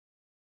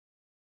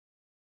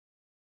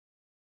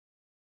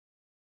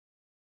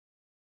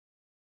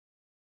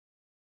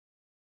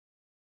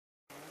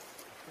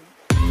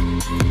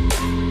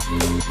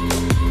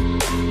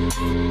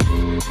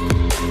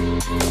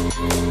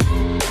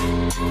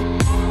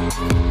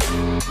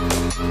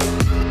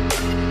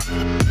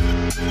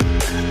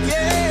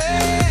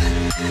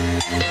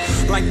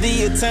Like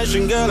the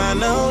attention, girl, I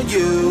know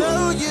you.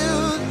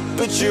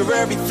 But you're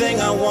everything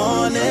I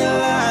want in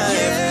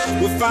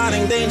life. We're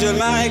fighting danger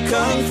like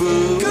kung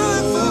fu.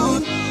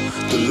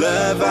 The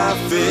love I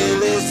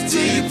feel is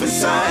deep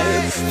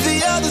inside.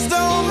 The others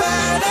don't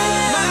matter.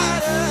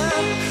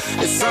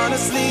 It's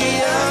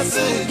honestly us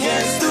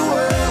against the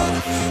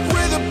world.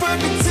 We're the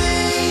perfect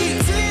team.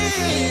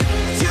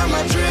 You're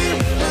my dream,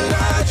 but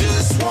I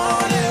just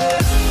want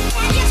it.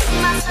 Can't get to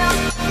myself.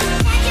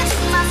 Can't get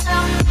to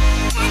myself.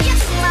 Can't get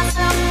to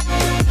myself.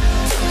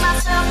 To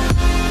myself.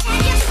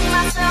 Can't get to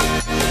myself.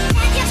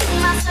 Can't get to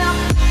myself.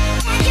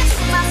 Can't get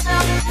to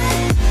myself.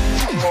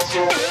 To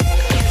myself.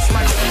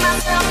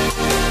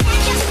 Can't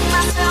get to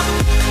myself.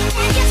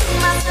 Can't get to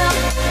myself.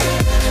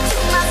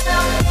 To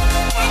myself.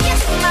 Can't get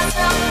to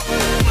myself.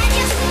 Can't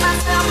get to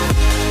myself.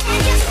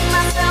 Can't get to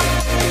myself.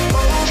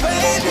 Oh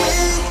baby,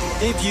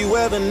 if you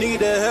ever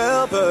need a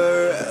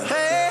helper,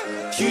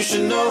 you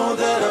should know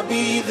that I'll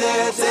be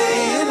there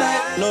day and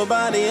night.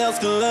 Nobody else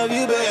can love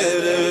you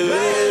better.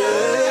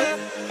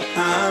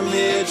 I'm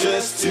here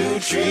just to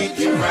treat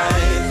you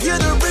right. You're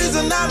the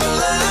reason I'm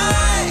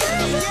alive.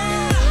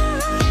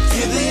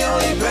 You're the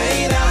only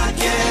pain I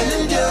can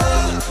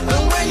endure.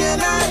 And when you're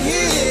not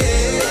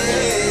here,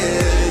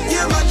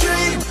 you're my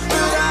dream,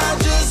 but I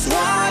just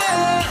want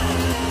it.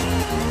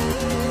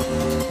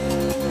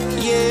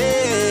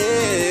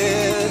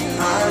 Yeah,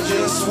 I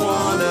just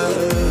wanna.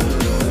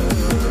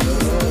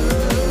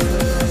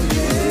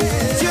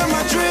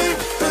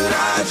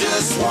 I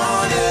just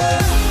want it.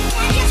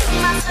 Can't get to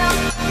myself.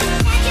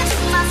 Can't get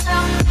to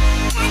myself.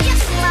 Can't get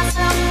to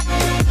myself.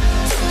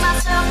 To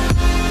myself.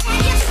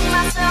 Can't get to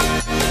myself.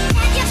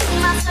 Can't get to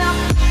myself.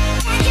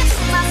 Can't get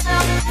to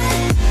myself.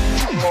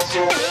 To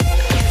myself.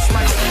 Can't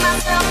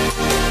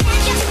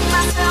get to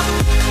myself.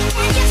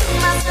 Can't get to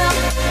myself.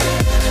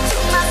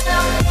 To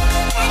myself.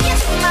 Can't get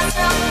to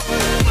myself.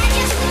 Can't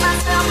get to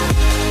myself.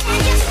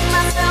 Can't get to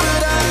myself.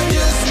 But I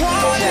just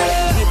want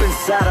it.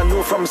 Inside I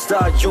knew from the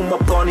start, you my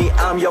bunny,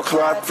 I'm your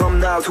Clark. From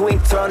now to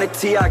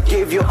eternity, I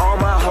give you all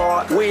my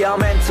heart. We are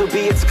meant to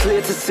be, it's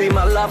clear to see.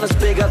 My love is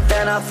bigger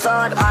than I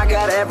thought. I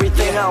got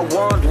everything I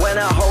want when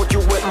I hold you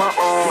with my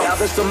arms. The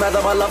others don't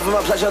matter, my love and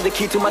my pleasure, the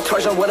key to my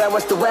treasure.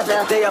 Whatever's the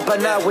weather, day up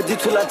and out with you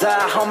till I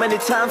die. How many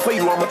times for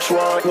you I'ma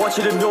try? Want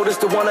you to notice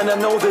the one and I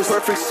know this.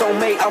 Perfect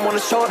soulmate, I wanna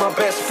show it my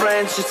best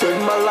friend. She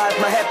saved my life,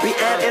 my happy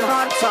end in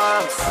hard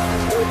times.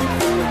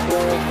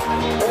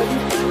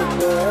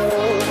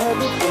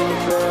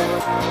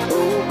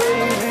 Oh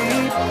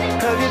baby,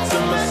 hug it to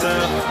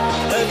myself,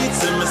 hug it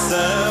to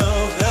myself.